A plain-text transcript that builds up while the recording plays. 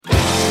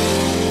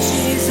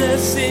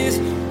Jesus is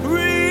real.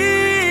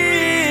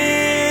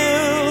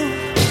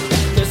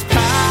 There's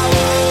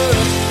power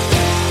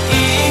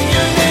in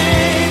your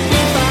name.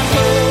 We find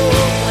hope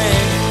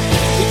when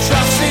we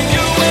trust in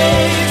your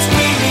ways.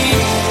 We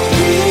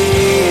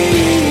believe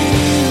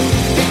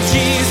that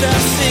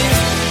Jesus is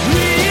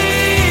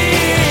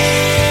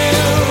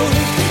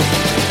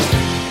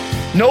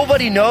real.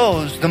 Nobody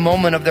knows the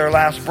moment of their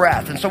last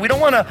breath. And so we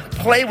don't want to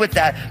play with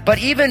that. But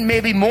even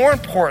maybe more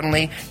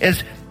importantly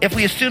is if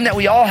we assume that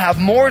we all have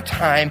more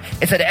time,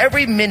 it's that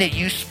every minute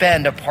you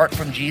spend apart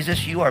from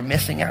Jesus, you are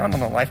missing out on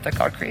the life that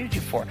God created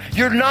you for.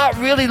 You're not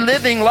really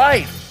living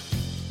life.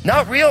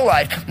 Not real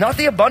life, not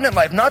the abundant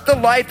life, not the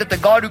life that the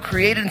God who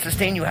created and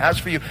sustained you has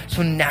for you.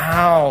 So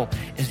now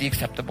is the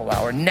acceptable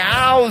hour.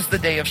 Now is the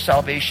day of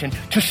salvation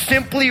to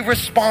simply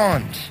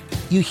respond.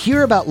 You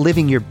hear about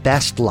living your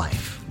best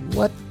life.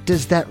 What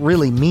does that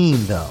really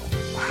mean, though?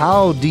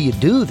 How do you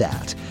do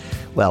that?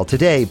 Well,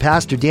 today,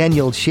 Pastor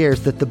Daniel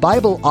shares that the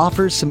Bible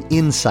offers some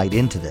insight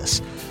into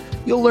this.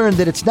 You'll learn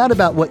that it's not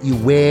about what you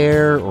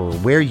wear or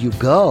where you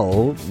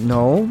go.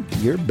 No,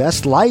 your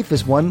best life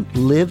is one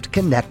lived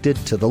connected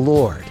to the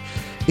Lord.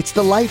 It's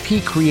the life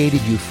He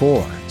created you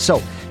for. So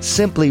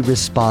simply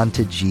respond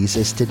to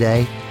Jesus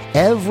today.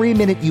 Every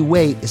minute you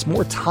wait is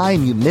more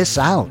time you miss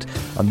out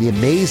on the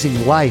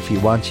amazing life He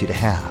wants you to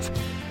have.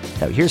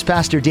 Now here's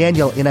Pastor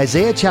Daniel in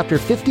Isaiah chapter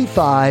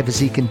 55 as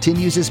he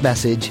continues his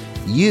message,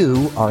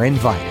 You Are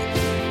Invited.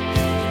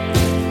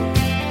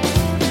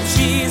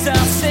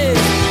 Jesus is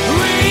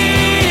real.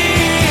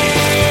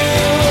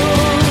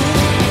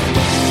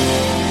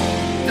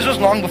 This was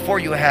long before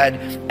you had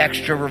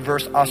extra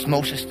reverse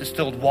osmosis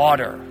distilled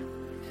water,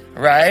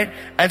 right?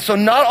 And so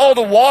not all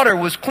the water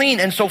was clean.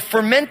 And so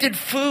fermented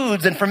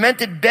foods and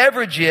fermented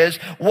beverages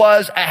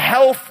was a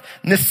health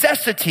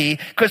necessity,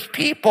 because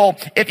people,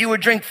 if you would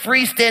drink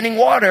freestanding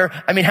water,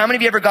 I mean, how many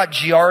of you ever got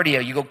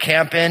Giardia? You go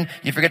camping,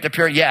 you forget to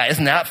pure, yeah,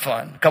 isn't that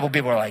fun? A couple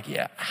people are like,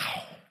 yeah,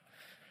 ow.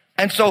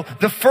 And so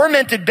the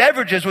fermented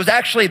beverages was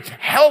actually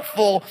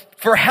helpful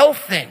for health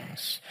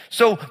things.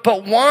 So,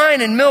 but wine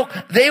and milk,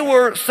 they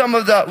were some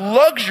of the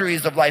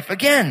luxuries of life.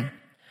 Again,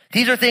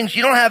 these are things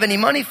you don't have any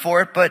money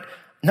for it, but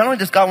not only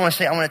does God want to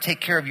say, I want to take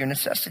care of your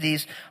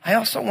necessities, I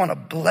also want to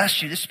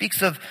bless you. This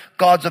speaks of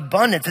God's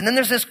abundance. And then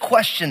there's this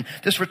question,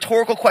 this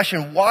rhetorical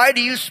question, why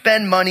do you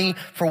spend money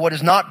for what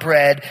is not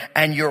bread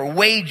and your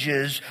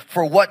wages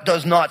for what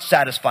does not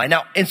satisfy?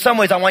 Now, in some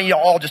ways, I want you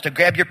all just to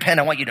grab your pen.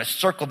 I want you to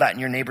circle that in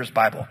your neighbor's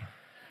Bible.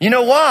 You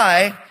know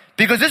why?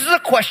 Because this is a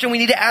question we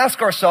need to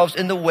ask ourselves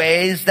in the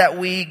ways that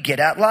we get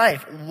at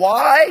life.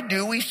 Why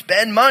do we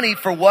spend money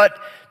for what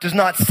does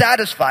not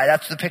satisfy?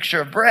 That's the picture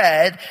of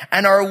bread.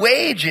 And our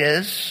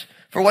wages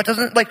for what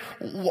doesn't, like,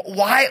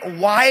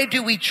 why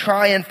do we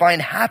try and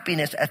find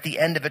happiness at the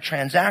end of a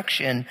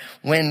transaction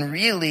when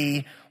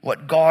really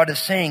what God is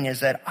saying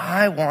is that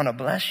I want to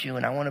bless you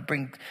and I want to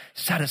bring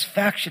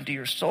satisfaction to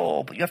your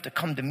soul, but you have to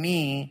come to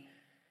me.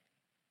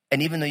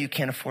 And even though you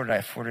can't afford it, I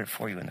afforded it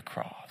for you in the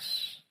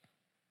cross.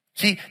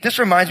 See, this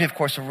reminds me, of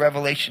course, of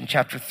Revelation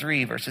chapter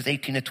 3, verses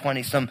 18 to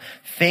 20, some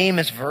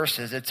famous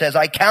verses. It says,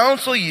 I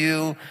counsel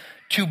you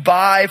to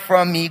buy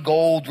from me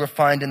gold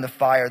refined in the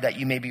fire, that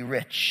you may be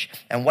rich,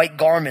 and white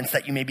garments,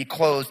 that you may be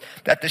clothed,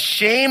 that the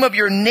shame of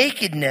your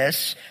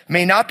nakedness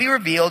may not be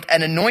revealed,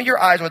 and anoint your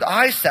eyes with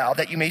eye salve,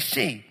 that you may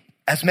see.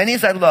 As many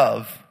as I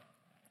love,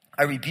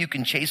 I rebuke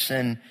and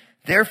chasten.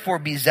 Therefore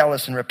be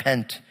zealous and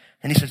repent.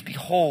 And he says,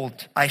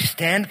 behold, I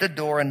stand at the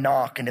door and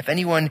knock, and if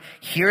anyone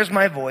hears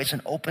my voice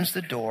and opens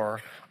the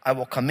door, I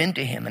will come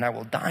into him, and I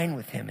will dine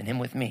with him, and him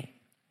with me.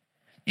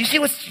 You see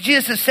what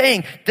Jesus is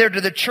saying there to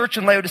the church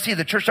in Laodicea,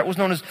 the church that was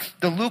known as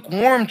the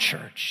lukewarm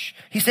church.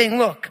 He's saying,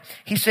 look,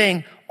 he's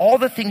saying, all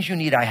the things you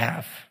need I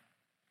have.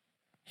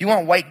 You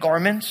want white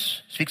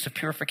garments? Speaks of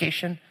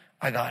purification.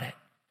 I got it.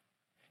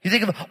 You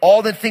think of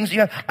all the things you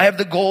have. I have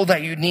the gold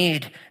that you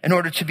need in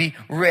order to be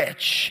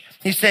rich.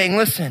 He's saying,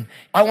 listen,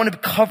 I want to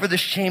cover the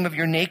shame of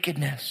your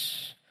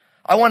nakedness.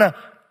 I want to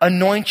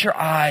anoint your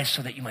eyes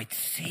so that you might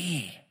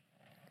see.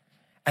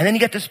 And then you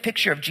get this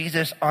picture of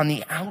Jesus on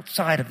the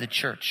outside of the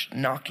church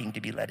knocking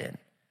to be let in.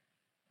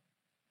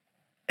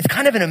 It's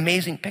kind of an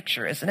amazing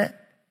picture, isn't it?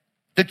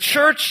 The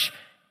church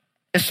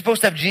is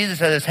supposed to have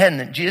Jesus at his head,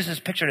 and Jesus is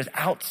pictured as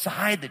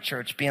outside the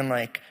church being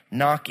like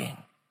knocking.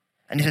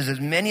 And he says, as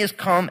many as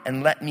come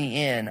and let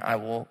me in, I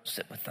will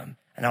sit with them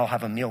and I'll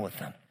have a meal with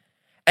them.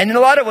 And in a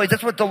lot of ways,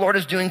 that's what the Lord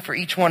is doing for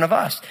each one of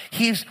us.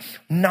 He's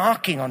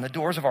knocking on the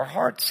doors of our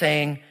hearts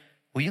saying,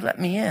 will you let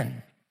me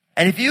in?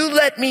 And if you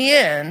let me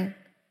in,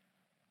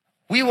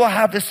 we will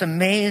have this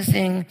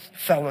amazing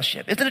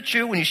fellowship. Isn't it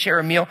true when you share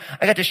a meal?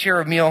 I got to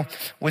share a meal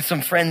with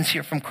some friends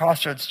here from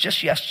Crossroads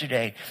just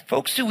yesterday.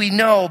 Folks who we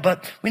know,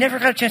 but we never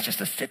got a chance just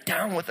to sit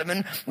down with them.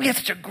 And we had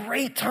such a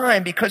great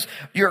time because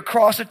you're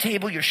across the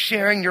table, you're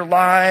sharing your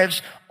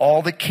lives,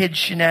 all the kids'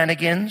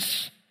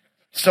 shenanigans.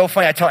 So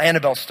funny, I tell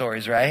Annabelle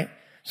stories, right?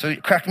 So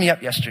it cracked me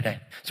up yesterday.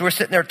 So we're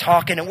sitting there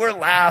talking and we're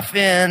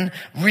laughing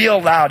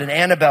real loud. And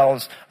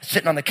Annabelle's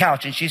sitting on the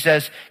couch and she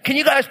says, can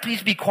you guys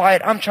please be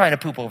quiet? I'm trying to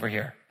poop over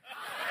here.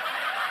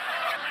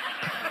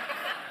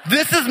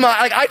 This is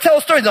I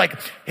tell stories like,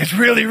 it's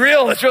really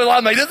real. It's really,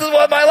 I'm like, this is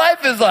what my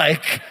life is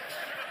like.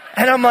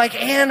 And I'm like,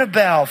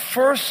 Annabelle,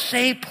 first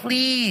say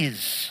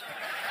please.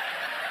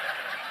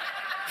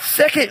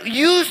 Second,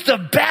 use the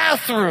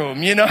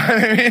bathroom, you know what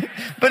I mean?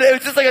 But it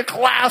was just like a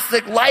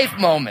classic life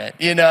moment,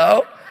 you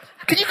know?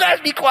 Can you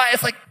guys be quiet?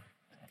 It's like,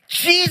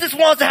 Jesus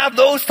wants to have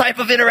those type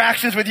of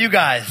interactions with you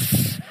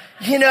guys.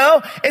 You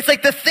know? It's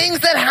like the things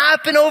that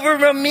happen over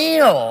a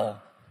meal,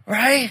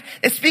 right?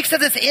 It speaks of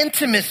this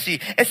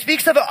intimacy. It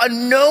speaks of a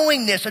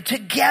knowingness, a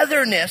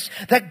togetherness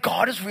that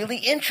God is really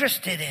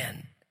interested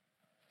in.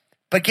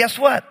 But guess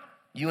what?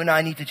 You and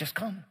I need to just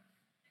come.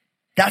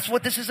 That's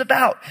what this is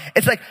about.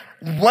 It's like,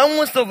 when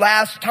was the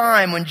last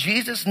time when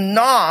Jesus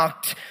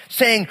knocked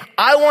saying,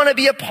 I want to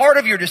be a part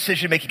of your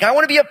decision making. I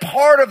want to be a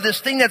part of this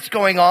thing that's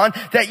going on,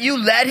 that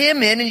you let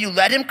him in and you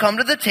let him come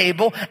to the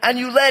table and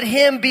you let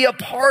him be a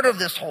part of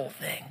this whole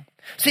thing.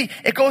 See,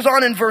 it goes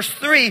on in verse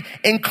 3,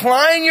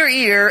 incline your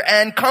ear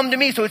and come to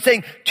me. So it's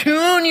saying,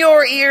 tune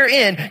your ear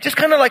in. Just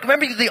kind of like,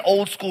 remember the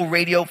old school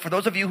radio? For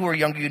those of you who are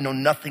younger, you know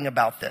nothing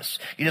about this.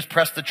 You just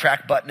press the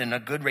track button and a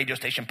good radio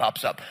station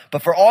pops up.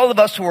 But for all of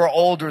us who are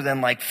older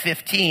than like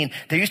 15,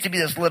 there used to be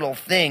this little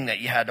thing that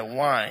you had to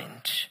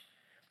wind.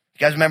 You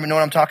guys know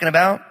what I'm talking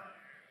about?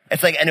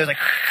 It's like, and it was like,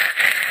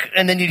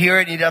 and then you'd hear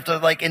it and you'd have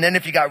to and then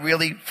if you got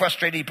really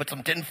frustrated, you put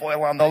some tin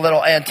foil on the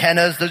little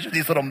antennas. Those are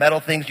these little metal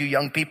things, you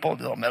young people,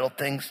 the little metal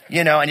things,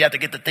 you know, and you have to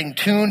get the thing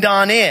tuned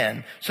on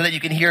in so that you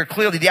can hear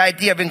clearly. The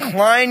idea of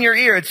incline your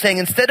ear, it's saying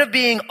instead of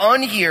being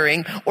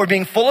unhearing or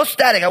being full of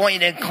static, I want you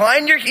to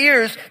incline your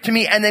ears to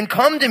me and then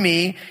come to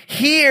me,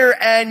 hear,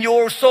 and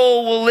your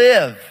soul will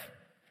live.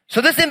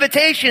 So this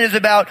invitation is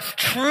about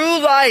true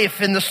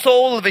life in the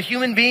soul of a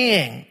human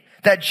being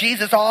that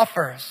Jesus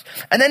offers.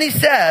 And then he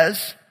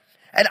says,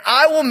 and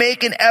I will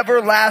make an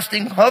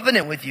everlasting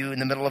covenant with you, in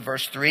the middle of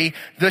verse 3,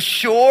 the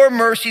sure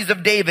mercies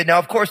of David. Now,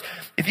 of course,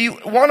 if you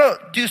want to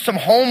do some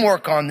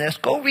homework on this,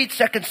 go read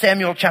 2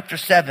 Samuel chapter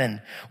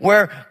 7,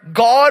 where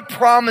God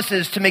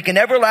promises to make an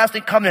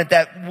everlasting covenant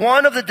that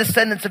one of the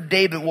descendants of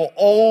David will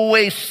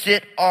always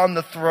sit on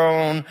the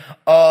throne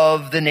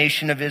of the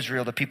nation of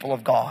Israel, the people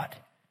of God.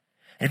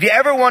 And if you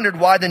ever wondered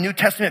why the New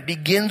Testament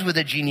begins with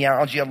a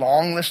genealogy, a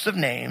long list of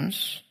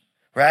names,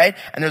 right?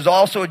 And there's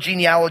also a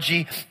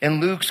genealogy in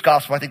Luke's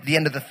gospel, I think the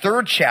end of the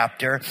 3rd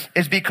chapter,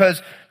 is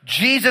because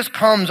Jesus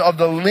comes of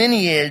the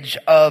lineage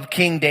of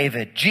King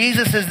David.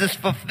 Jesus is this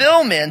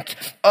fulfillment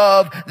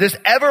of this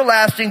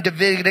everlasting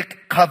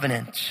Davidic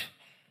covenant.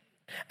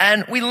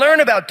 And we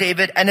learn about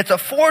David, and it's a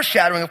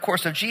foreshadowing, of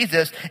course, of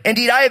Jesus.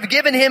 Indeed, I have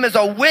given him as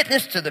a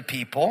witness to the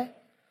people,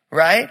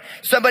 right?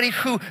 Somebody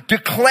who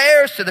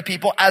declares to the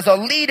people as a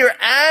leader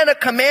and a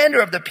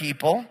commander of the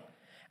people.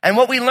 And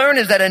what we learn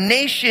is that a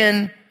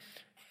nation,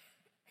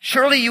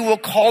 surely you will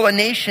call a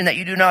nation that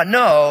you do not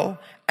know,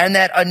 and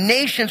that a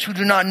nations who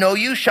do not know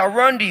you shall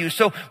run to you.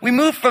 So we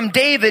move from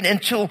David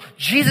until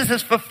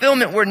Jesus'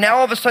 fulfillment, where now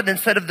all of a sudden,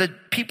 instead of the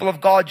people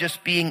of God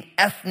just being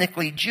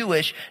ethnically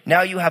Jewish,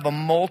 now you have a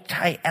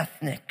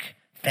multi-ethnic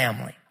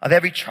family of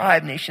every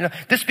tribe, nation.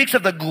 This speaks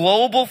of the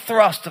global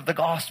thrust of the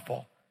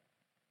gospel.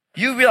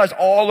 You realize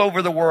all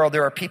over the world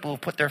there are people who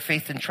put their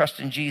faith and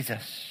trust in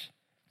Jesus,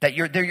 that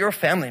they're your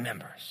family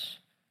members.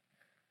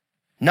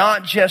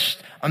 Not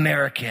just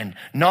American,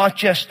 not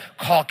just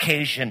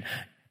Caucasian,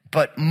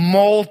 but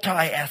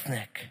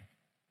multi-ethnic,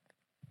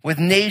 with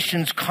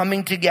nations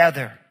coming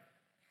together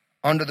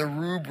under the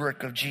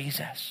rubric of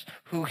Jesus,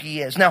 who he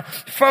is. Now,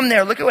 from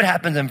there, look at what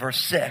happens in verse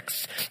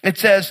 6. It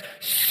says,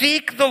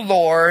 seek the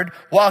Lord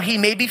while he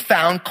may be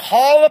found.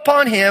 Call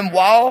upon him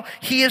while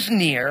he is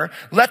near.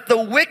 Let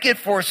the wicked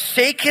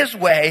forsake his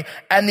way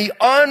and the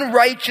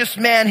unrighteous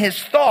man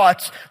his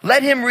thoughts.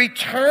 Let him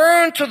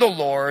return to the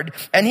Lord,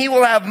 and he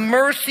will have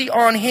mercy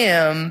on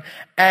him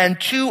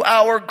and to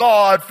our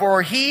God,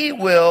 for he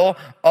will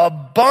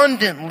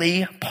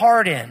abundantly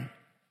pardon.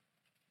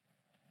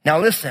 Now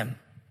listen.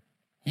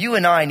 You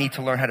and I need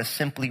to learn how to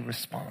simply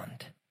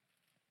respond.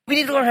 We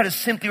need to learn how to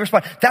simply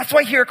respond. That's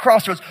why here at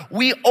Crossroads,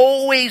 we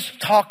always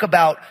talk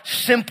about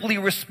simply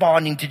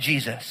responding to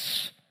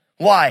Jesus.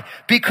 Why?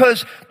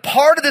 Because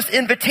part of this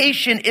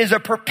invitation is a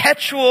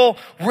perpetual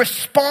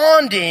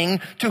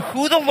responding to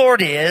who the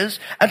Lord is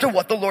and to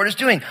what the Lord is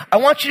doing. I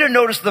want you to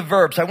notice the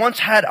verbs. I once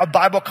had a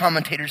Bible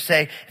commentator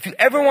say, if you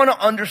ever want to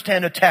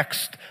understand a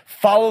text,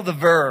 follow the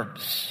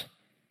verbs.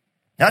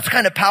 That's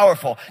kind of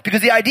powerful, because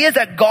the idea is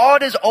that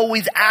God is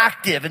always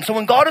active. And so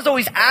when God is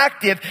always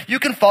active, you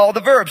can follow the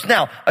verbs.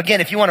 Now,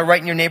 again, if you want to write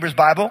in your neighbor's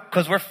Bible,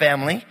 because we're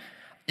family,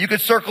 you could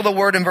circle the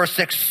word in verse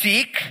 6,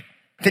 seek.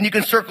 Then you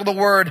can circle the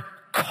word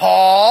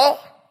call.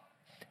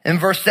 In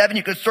verse 7,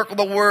 you could circle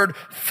the word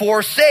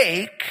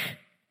forsake.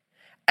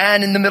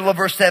 And in the middle of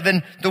verse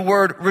 7, the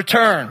word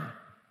return.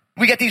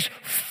 We get these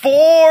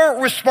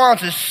 4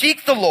 responses.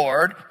 Seek the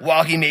Lord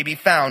while he may be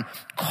found.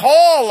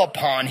 Call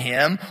upon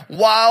him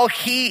while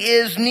he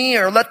is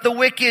near. Let the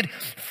wicked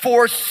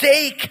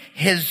forsake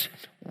his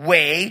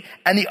way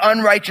and the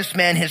unrighteous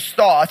man his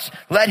thoughts.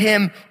 Let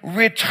him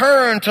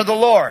return to the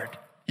Lord.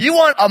 You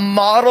want a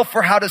model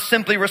for how to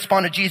simply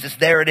respond to Jesus?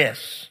 There it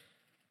is.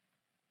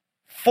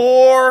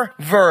 4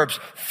 verbs,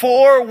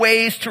 4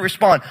 ways to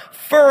respond.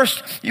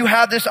 First, you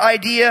have this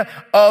idea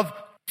of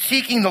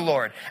seeking the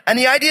Lord. And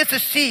the idea to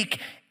seek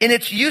in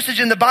its usage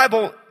in the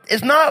Bible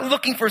is not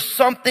looking for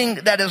something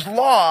that is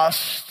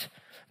lost,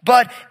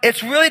 but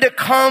it's really to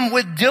come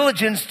with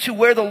diligence to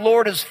where the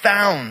Lord is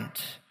found.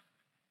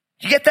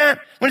 You get that?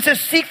 When it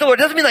says seek the Lord,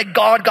 it doesn't mean like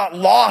God got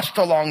lost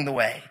along the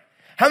way.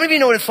 How many of you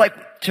know what it's like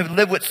to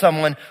live with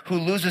someone who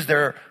loses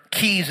their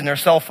keys and their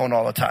cell phone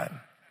all the time?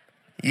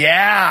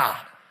 Yeah.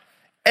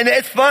 And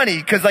it's funny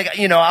because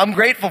I'm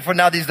grateful for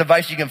now these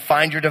devices. You can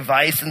find your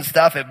device and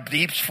stuff. It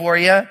beeps for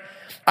you.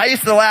 I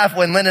used to laugh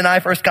when Lynn and I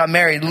first got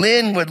married.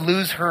 Lynn would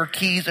lose her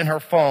keys and her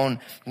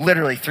phone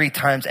literally 3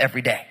 times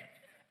every day.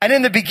 And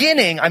in the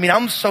beginning,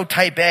 I'm so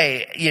type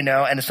A,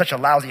 and it's such a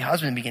lousy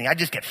husband in the beginning. I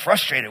just get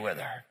frustrated with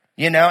her,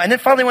 and then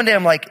finally one day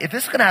I'm like, if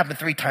this is going to happen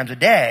 3 times a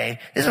day,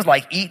 this is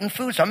like eating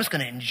food. So I'm just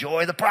going to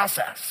enjoy the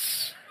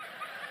process.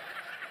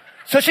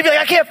 So she'd be like,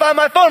 I can't find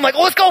my phone. I'm like,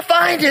 let's go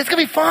find it. It's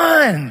going to be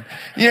fun,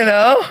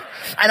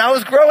 And I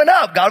was growing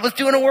up. God was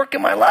doing a work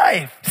in my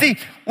life. See,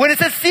 when it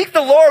says seek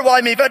the Lord,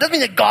 it doesn't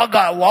mean that God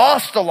got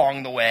lost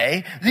along the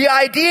way. The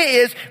idea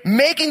is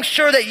making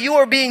sure that you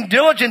are being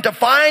diligent to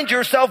find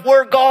yourself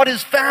where God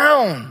is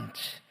found.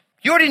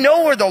 You already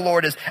know where the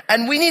Lord is.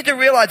 And we need to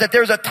realize that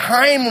there's a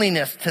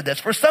timeliness to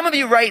this. For some of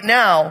you right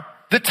now,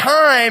 the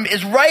time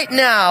is right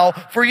now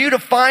for you to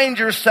find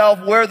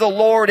yourself where the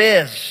Lord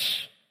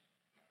is.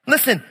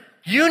 Listen,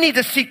 you need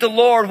to seek the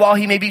Lord while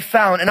he may be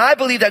found. And I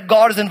believe that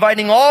God is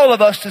inviting all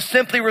of us to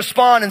simply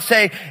respond and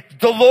say,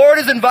 the Lord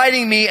is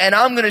inviting me and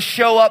I'm going to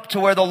show up to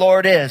where the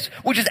Lord is,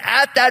 which is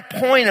at that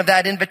point of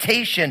that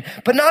invitation.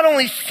 But not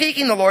only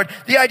seeking the Lord,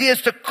 the idea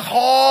is to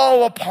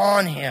call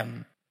upon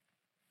him.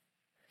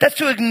 That's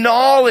to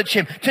acknowledge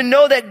him, to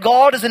know that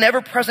God is an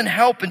ever-present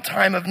help in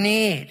time of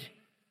need.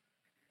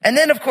 And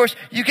then, of course,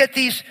 you get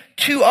these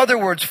 2 other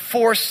words,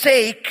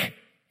 forsake.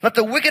 Let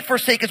the wicked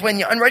forsake his way and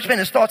the unrighteous man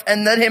his thoughts,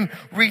 and let him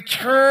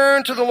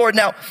return to the Lord.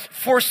 Now,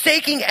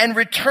 forsaking and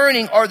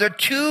returning are the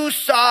 2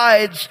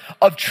 sides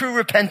of true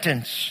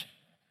repentance.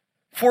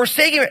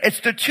 Forsaking,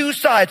 it's the 2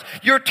 sides.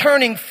 You're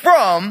turning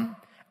from,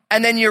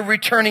 and then you're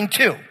returning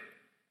to.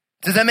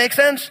 Does that make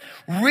sense?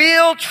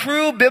 Real,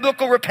 true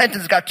biblical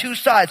repentance has got 2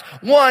 sides.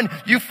 One,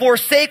 you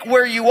forsake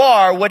where you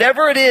are,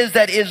 whatever it is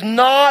that is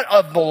not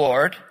of the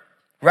Lord.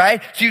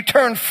 Right? So you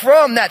turn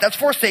from that, that's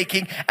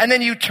forsaking, and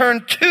then you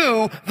turn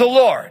to the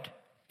Lord.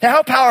 Now,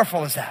 how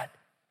powerful is that?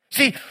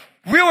 See,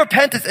 real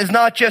repentance is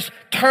not just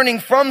turning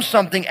from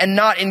something and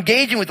not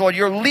engaging with the Lord.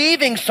 You're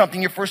leaving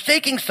something, you're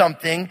forsaking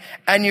something,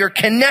 and you're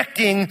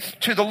connecting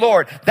to the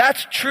Lord.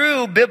 That's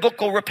true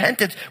biblical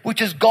repentance,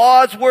 which is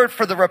God's word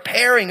for the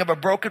repairing of a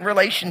broken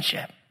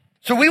relationship.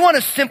 So we want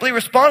to simply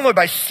respond, Lord,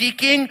 by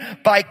seeking,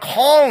 by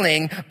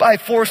calling, by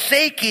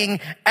forsaking,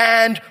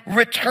 and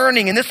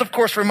returning. And this, of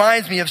course,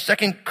 reminds me of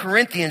 2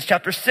 Corinthians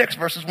chapter 6,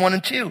 verses 1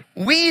 and 2.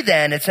 We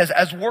then, it says,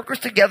 as workers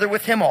together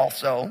with him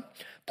also,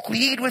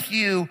 plead with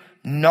you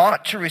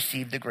not to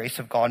receive the grace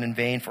of God in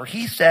vain. For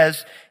he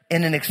says,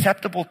 in an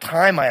acceptable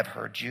time I have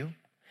heard you,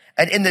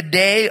 and in the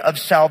day of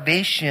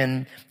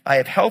salvation I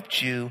have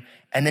helped you.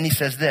 And then he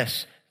says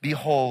this,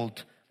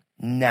 behold,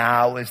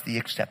 now is the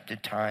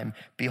accepted time.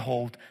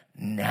 Behold,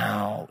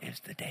 now is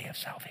the day of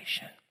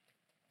salvation.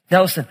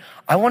 Now listen,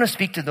 I want to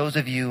speak to those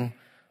of you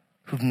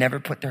who've never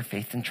put their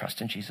faith and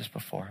trust in Jesus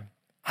before.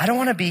 I don't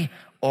want to be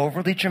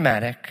overly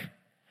dramatic,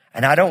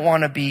 and I don't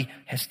want to be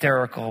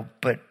hysterical,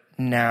 but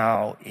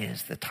now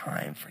is the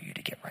time for you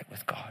to get right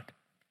with God.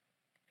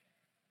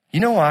 You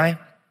know why?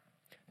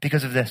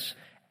 Because of this.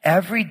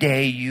 Every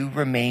day you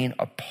remain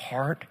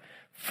apart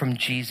from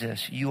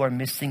Jesus, you are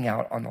missing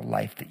out on the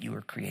life that you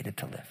were created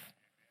to live.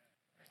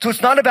 So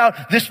it's not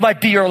about this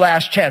might be your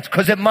last chance,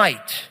 because it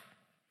might.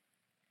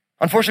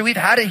 Unfortunately, we've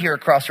had it here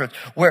at Crossroads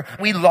where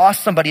we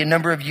lost somebody a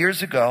number of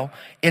years ago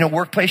in a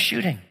workplace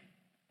shooting.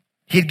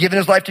 He had given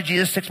his life to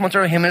Jesus 6 months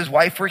earlier. Him and his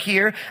wife were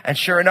here. And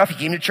sure enough, he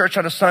came to church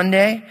on a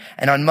Sunday.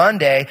 And on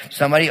Monday,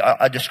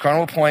 a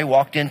disgruntled employee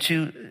walked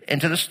into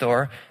the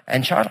store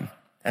and shot him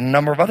and a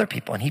number of other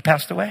people. And he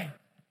passed away.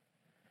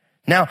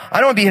 Now, I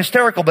don't want to be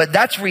hysterical, but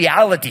that's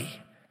reality.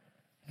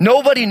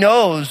 Nobody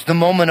knows the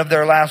moment of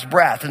their last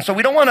breath. And so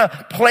we don't want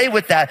to play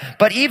with that.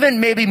 But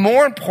even maybe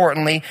more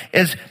importantly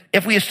is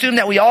if we assume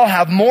that we all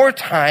have more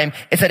time,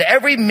 it's that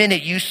every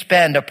minute you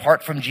spend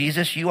apart from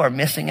Jesus, you are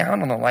missing out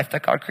on the life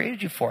that God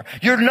created you for.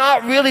 You're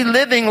not really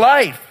living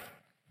life.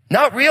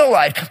 Not real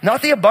life,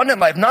 not the abundant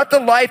life, not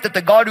the life that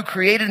the God who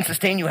created and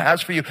sustained you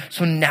has for you.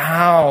 So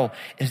now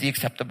is the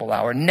acceptable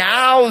hour.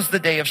 Now is the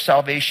day of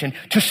salvation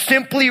to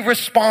simply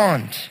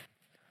respond.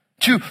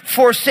 To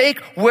forsake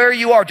where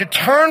you are, to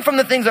turn from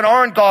the things that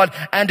aren't God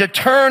and to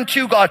turn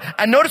to God.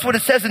 And notice what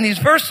it says in these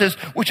verses,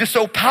 which is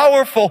so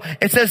powerful.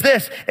 It says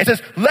this, it says,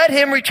 let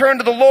him return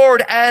to the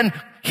Lord and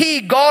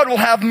he, God, will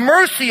have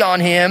mercy on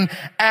him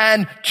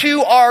and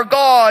to our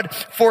God,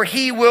 for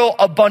he will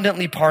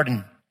abundantly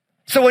pardon.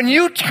 So when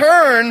you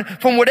turn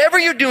from whatever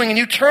you're doing and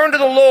you turn to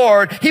the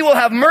Lord, he will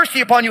have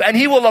mercy upon you and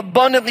he will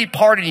abundantly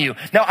pardon you.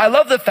 Now, I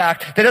love the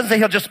fact that it doesn't say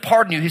he'll just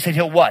pardon you. He said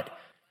he'll what?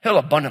 He'll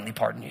abundantly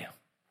pardon you.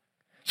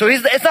 So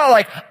it's not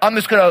like, I'm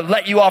just going to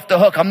let you off the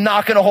hook. I'm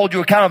not going to hold you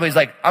accountable. He's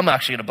like, I'm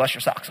actually going to bless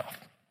your socks off.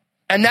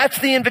 And that's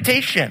the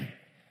invitation.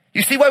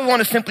 You see why we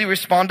want to simply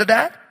respond to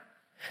that?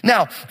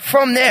 Now,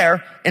 from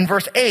there, in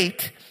verse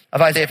 8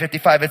 of Isaiah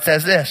 55, it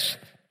says this,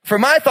 for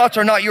my thoughts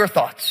are not your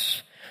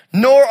thoughts,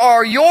 nor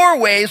are your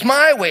ways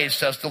my ways,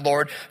 says the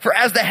Lord. For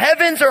as the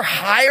heavens are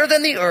higher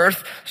than the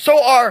earth,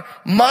 so are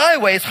my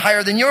ways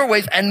higher than your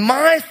ways, and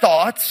my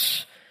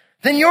thoughts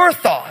than your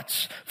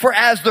thoughts. For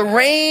as the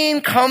rain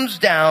comes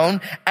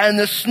down and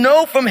the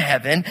snow from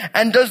heaven,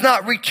 and does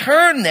not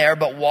return there,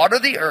 but water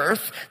the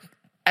earth,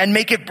 and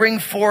make it bring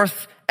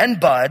forth and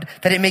bud,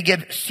 that it may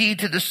give seed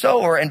to the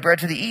sower and bread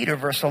to the eater.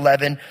 Verse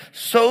 11,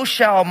 so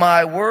shall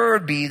my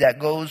word be that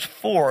goes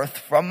forth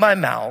from my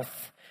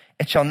mouth.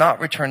 It shall not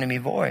return to me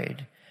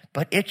void,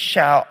 but it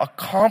shall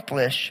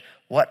accomplish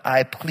what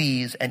I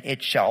please, and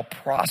it shall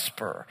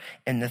prosper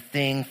in the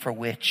thing for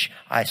which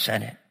I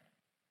sent it.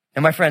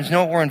 And my friends,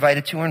 know what we're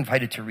invited to? We're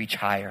invited to reach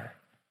higher.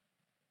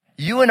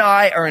 You and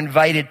I are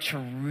invited to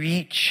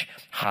reach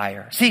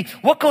higher. See,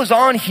 what goes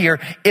on here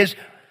is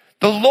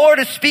the Lord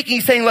is speaking.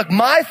 He's saying, look,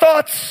 my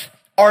thoughts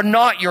are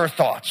not your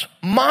thoughts.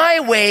 My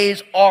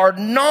ways are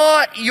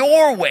not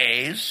your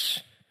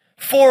ways.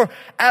 For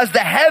as the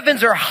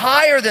heavens are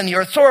higher than the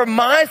earth, so are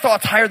my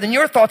thoughts higher than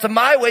your thoughts, and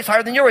my ways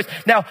higher than your ways.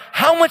 Now,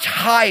 how much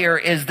higher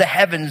is the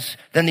heavens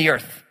than the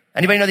earth?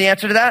 Anybody know the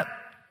answer to that?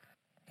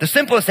 The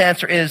simplest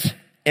answer is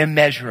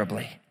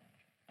immeasurably,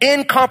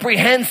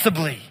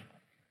 incomprehensibly.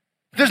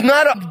 There's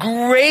not a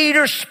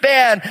greater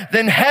span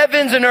than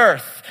heavens and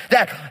earth.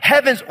 That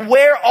heavens,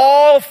 where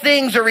all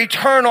things are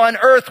eternal, and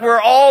earth,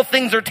 where all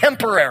things are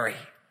temporary.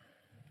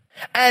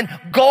 And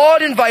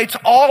God invites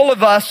all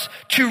of us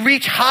to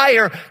reach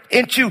higher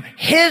into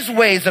his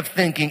ways of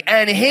thinking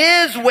and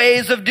his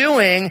ways of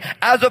doing,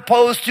 as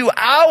opposed to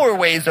our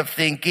ways of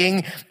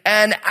thinking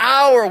and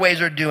our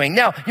ways of doing.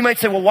 Now, you might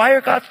say, well, why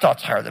are God's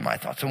thoughts higher than my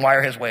thoughts? And why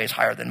are his ways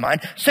higher than mine?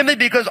 Simply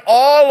because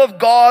all of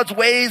God's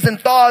ways and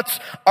thoughts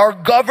are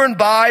governed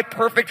by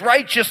perfect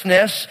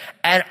righteousness,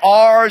 and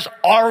ours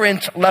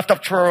aren't, left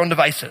up to our own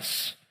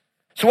devices.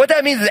 So what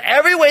that means is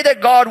every way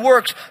that God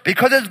works,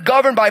 because it's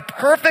governed by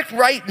perfect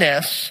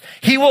rightness,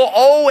 his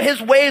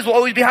ways will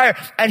always be higher.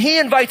 And he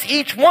invites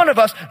each one of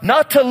us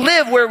not to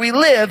live where we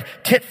live,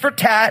 tit for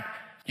tat.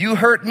 You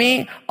hurt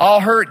me, I'll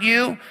hurt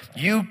you.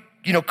 You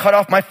cut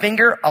off my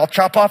finger, I'll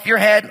chop off your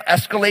head,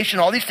 escalation,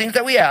 all these things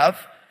that we have.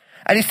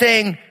 And he's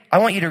saying, I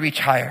want you to reach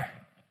higher.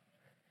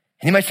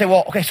 And you might say,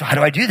 well, okay, so how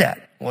do I do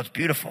that? Well, it's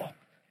beautiful,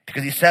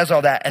 because he says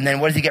all that. And then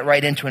what does he get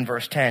right into in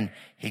verse 10?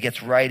 He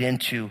gets right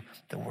into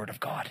the word of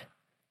God.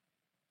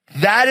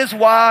 That is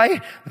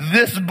why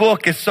this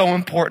book is so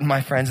important,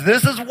 my friends.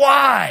 This is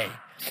why.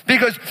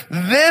 Because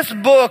this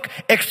book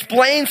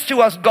explains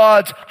to us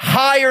God's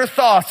higher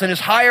thoughts and his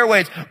higher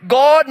ways.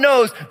 God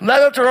knows,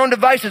 left up to our own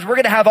devices, we're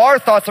going to have our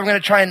thoughts and we're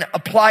going to try and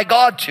apply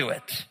God to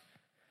it.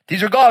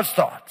 These are God's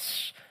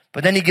thoughts.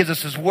 But then he gives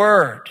us his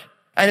word.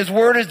 And his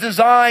word is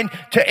designed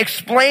to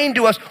explain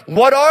to us,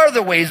 what are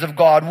the ways of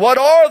God? What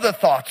are the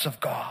thoughts of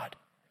God?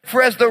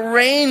 For as the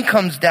rain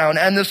comes down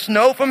and the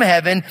snow from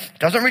heaven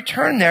doesn't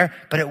return there,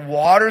 but it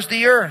waters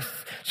the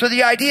earth. So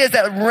the idea is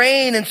that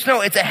rain and snow,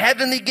 it's a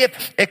heavenly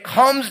gift. It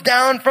comes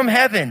down from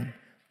heaven,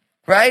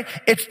 right?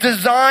 It's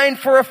designed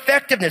for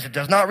effectiveness. It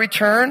does not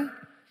return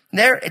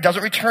there. It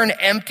doesn't return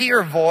empty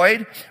or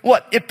void.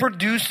 What? It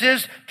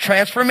produces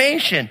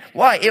transformation.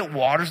 Why? It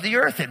waters the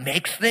earth. It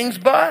makes things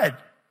bud.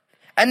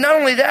 And not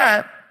only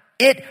that,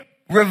 it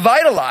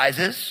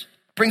revitalizes,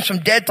 brings from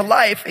dead to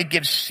life. It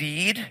gives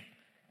seed.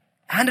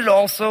 And it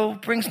also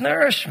brings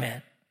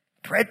nourishment,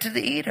 bread to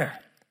the eater.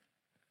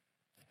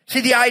 See,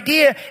 the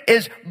idea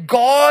is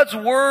God's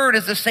word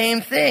is the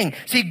same thing.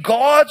 See,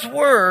 God's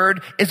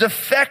word is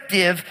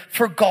effective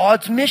for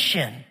God's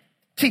mission.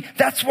 See,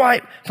 that's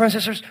why, brothers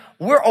and sisters,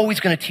 we're always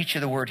going to teach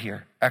you the word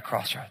here at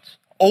Crossroads.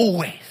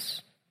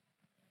 Always.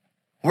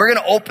 We're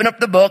going to open up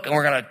the book and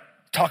we're going to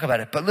talk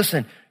about it. But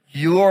listen,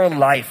 your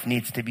life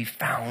needs to be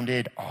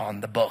founded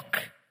on the book.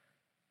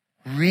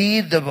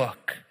 Read the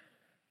book.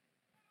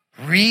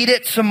 Read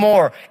it some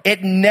more.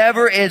 It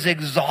never is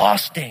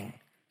exhausting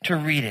to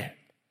read it.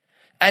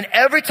 And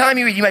every time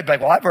you read, you might be like,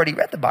 well, I've already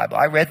read the Bible.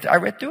 I read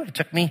through it. It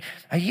took me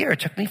a year.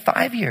 It took me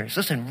 5 years.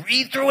 Listen,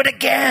 read through it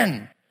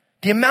again.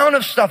 The amount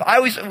of stuff,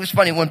 it was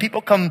funny, when people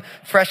come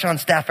fresh on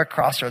staff at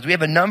Crossroads, we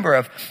have a number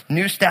of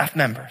new staff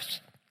members.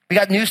 We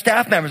got new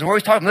staff members, and we're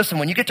always talking, listen,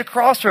 when you get to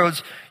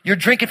Crossroads, you're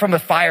drinking from a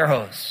fire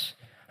hose.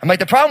 I'm like,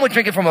 the problem with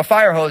drinking from a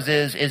fire hose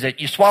is that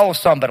you swallow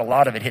some, but a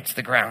lot of it hits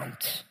the ground.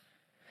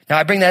 Now,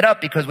 I bring that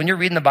up because when you're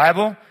reading the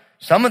Bible,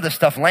 some of the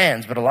stuff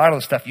lands, but a lot of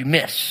the stuff you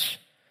miss.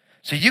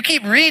 So you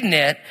keep reading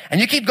it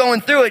and you keep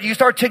going through it, you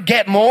start to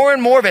get more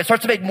and more of it. It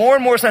starts to make more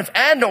and more sense.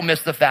 And don't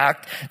miss the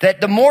fact that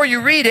the more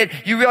you read it,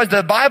 you realize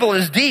the Bible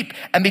is deep.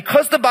 And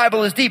because the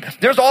Bible is deep,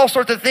 there's all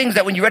sorts of things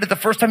that when you read it the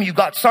first time, you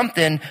got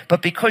something,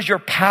 but because your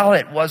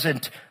palate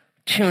wasn't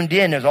tuned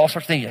in, there's all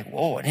sorts of things you're like,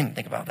 whoa, I didn't even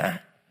think about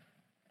that.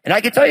 And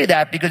I can tell you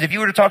that because if you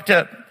were to talk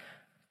to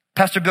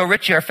Pastor Bill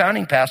Ritchie, our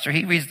founding pastor,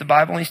 he reads the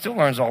Bible and he still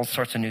learns all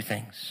sorts of new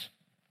things.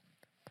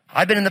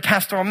 I've been in the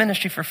pastoral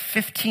ministry for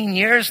 15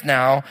 years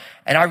now,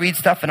 and I read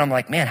stuff and I'm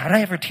like, man, how did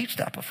I ever teach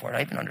that before? Did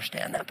I even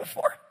understand that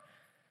before?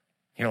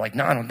 You're like,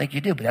 no, I don't think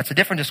you do, but that's a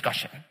different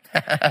discussion.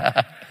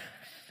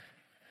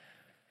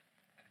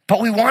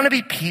 But we want to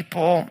be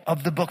people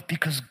of the book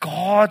because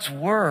God's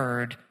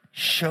word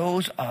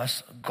shows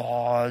us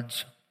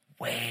God's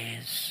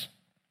ways.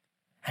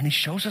 And he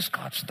shows us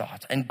God's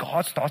thoughts, and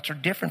God's thoughts are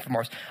different from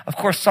ours. Of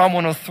course, Psalm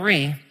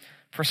 103,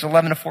 verse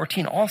 11 to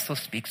 14 also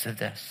speaks of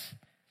this.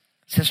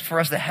 It says, for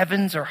as the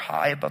heavens are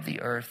high above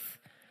the earth,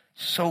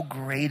 so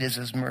great is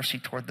his mercy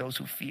toward those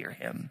who fear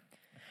him.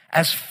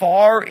 As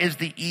far as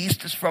the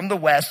east is from the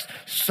west,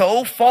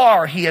 so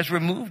far he has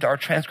removed our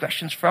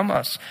transgressions from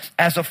us.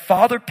 As a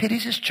father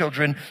pities his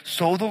children,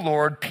 so the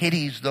Lord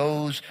pities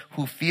those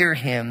who fear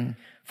him,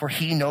 for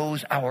he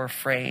knows our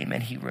frame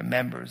and he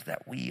remembers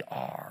that we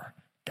are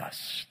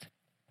dust.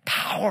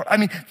 Power. I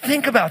mean,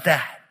 think about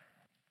that.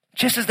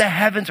 Just as the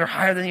heavens are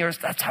higher than the earth,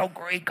 that's how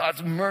great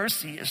God's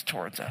mercy is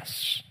towards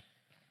us.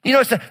 You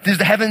know, there's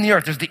the heaven and the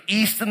earth. There's the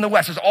east and the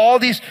west. There's all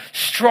these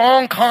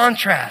strong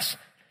contrasts.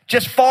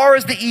 Just far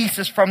as the east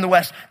is from the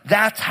west,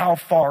 that's how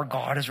far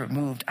God has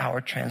removed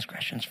our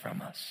transgressions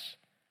from us.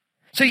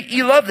 So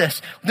you love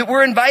this, that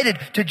we're invited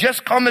to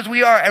just come as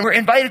we are, and we're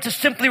invited to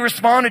simply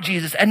respond to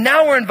Jesus. And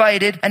now we're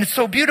invited, and it's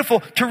so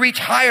beautiful, to reach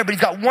higher, but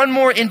he's got one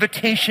more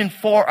invitation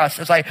for us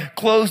as I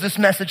close this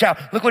message out.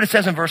 Look what it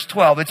says in verse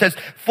 12. It says,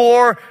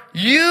 for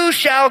you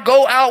shall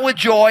go out with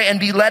joy and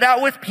be led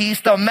out with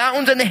peace. The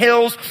mountains and the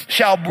hills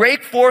shall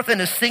break forth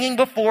into singing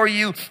before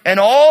you, and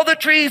all the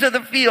trees of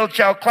the field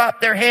shall clap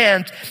their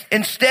hands.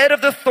 Instead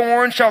of the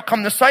thorn shall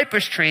come the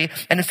cypress tree,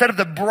 and instead of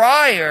the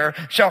briar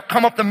shall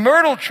come up the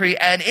myrtle tree,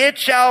 and it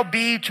shall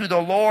be to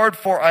the Lord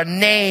for a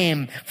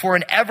name, for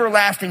an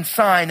everlasting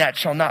sign that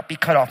shall not be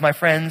cut off. My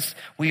friends,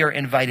 we are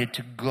invited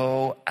to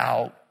go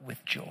out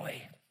with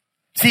joy.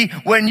 See,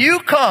 when you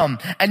come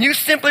and you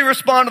simply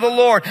respond to the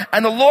Lord,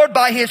 and the Lord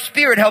by his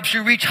Spirit helps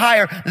you reach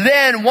higher,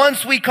 then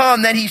once we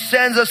come, then he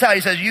sends us out.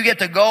 He says, you get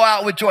to go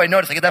out with joy.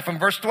 Notice, I get that from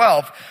verse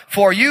 12.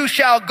 For you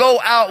shall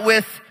go out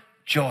with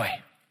joy.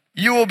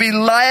 You will be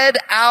led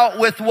out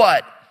with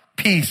what?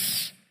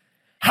 Peace.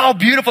 How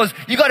beautiful is,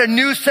 you got a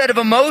new set of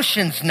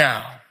emotions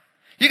now.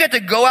 You get to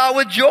go out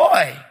with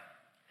joy.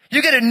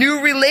 You get a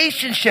new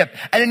relationship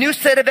and a new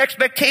set of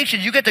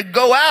expectations. You get to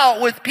go out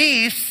with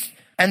peace.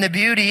 And the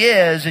beauty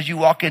is, as you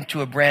walk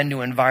into a brand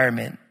new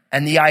environment,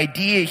 and the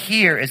idea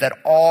here is that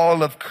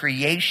all of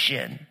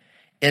creation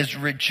is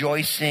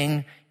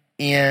rejoicing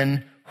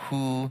in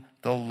who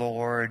the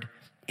Lord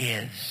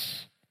is.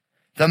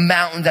 The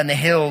mountains and the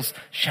hills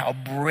shall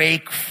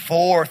break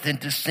forth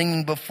into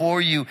singing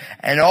before you,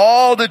 and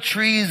all the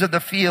trees of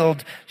the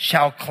field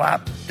shall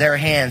clap their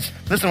hands.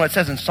 Listen to what it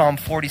says in Psalm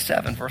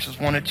 47, verses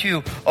 1 and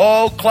 2.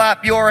 Oh,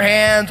 clap your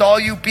hands, all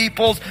you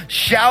peoples.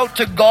 Shout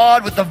to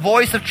God with the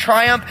voice of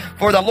triumph,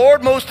 for the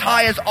Lord Most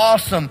High is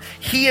awesome.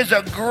 He is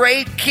a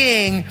great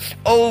king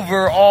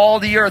over all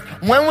the earth.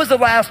 When was the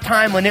last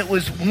time when it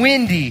was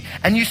windy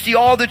and you see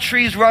all the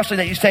trees rustling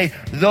that you say,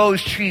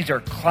 those trees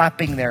are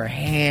clapping their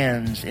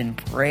hands in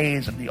praise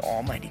of the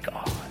Almighty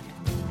God?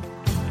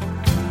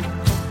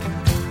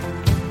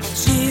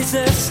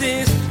 Jesus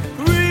is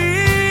real.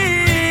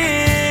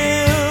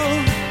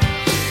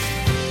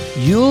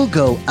 You'll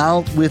go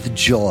out with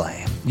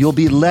joy. You'll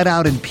be led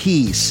out in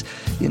peace.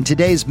 In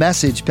today's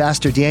message,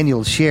 Pastor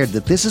Daniel shared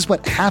that this is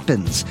what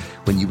happens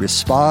when you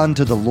respond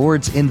to the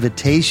Lord's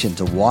invitation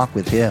to walk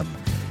with him.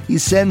 He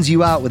sends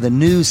you out with a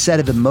new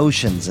set of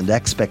emotions and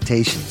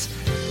expectations.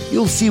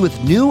 You'll see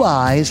with new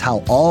eyes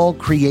how all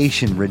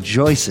creation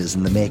rejoices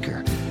in the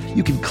Maker.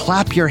 You can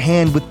clap your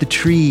hand with the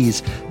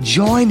trees,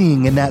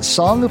 joining in that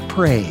song of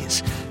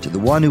praise to the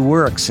one who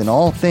works in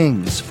all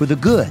things for the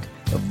good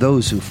of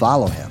those who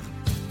follow him.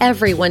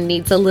 Everyone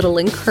needs a little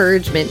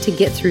encouragement to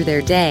get through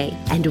their day,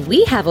 and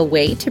we have a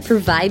way to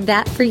provide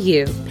that for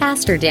you.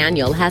 Pastor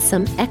Daniel has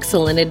some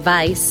excellent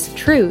advice,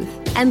 truth,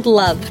 and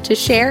love to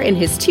share in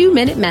his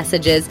 2-minute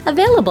messages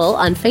available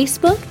on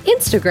Facebook,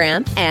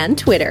 Instagram, and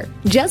Twitter.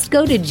 Just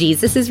go to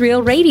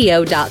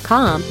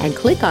JesusIsRealRadio.com and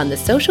click on the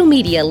social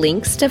media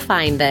links to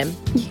find them.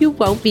 You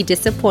won't be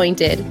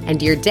disappointed,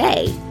 and your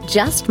day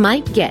just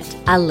might get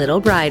a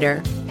little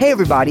brighter. Hey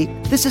everybody,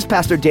 this is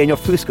Pastor Daniel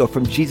Fusco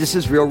from Jesus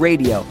is Real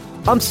Radio.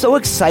 I'm so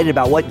excited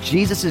about what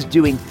Jesus is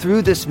doing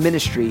through this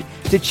ministry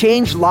to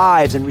change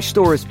lives and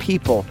restore his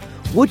people.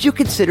 Would you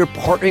consider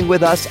partnering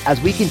with us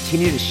as we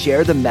continue to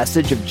share the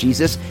message of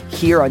Jesus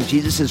here on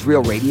Jesus is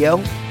Real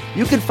Radio?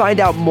 You can find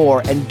out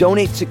more and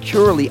donate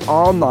securely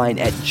online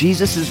at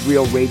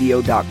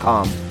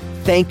JesusIsRealRadio.com.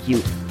 Thank you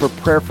for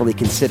prayerfully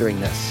considering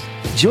this.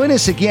 Join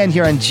us again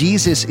here on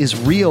Jesus is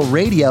Real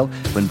Radio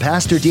when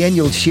Pastor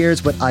Daniel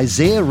shares what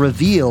Isaiah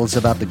reveals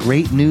about the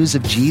great news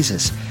of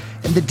Jesus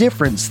and the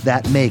difference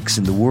that makes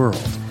in the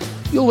world.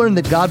 You'll learn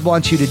that God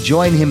wants you to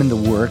join him in the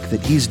work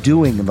that he's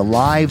doing in the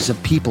lives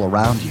of people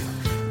around you.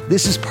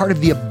 This is part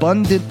of the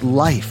abundant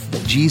life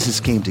that Jesus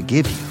came to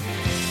give you.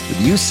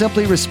 When you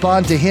simply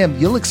respond to him,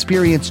 you'll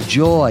experience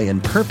joy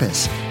and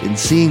purpose in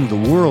seeing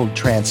the world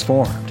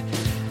transformed.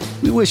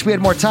 We wish we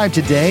had more time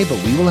today,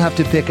 but we will have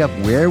to pick up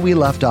where we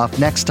left off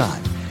next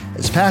time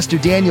as Pastor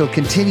Daniel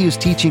continues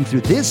teaching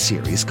through this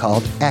series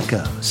called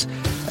Echoes.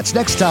 That's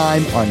next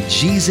time on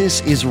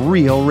Jesus is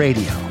Real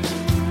Radio.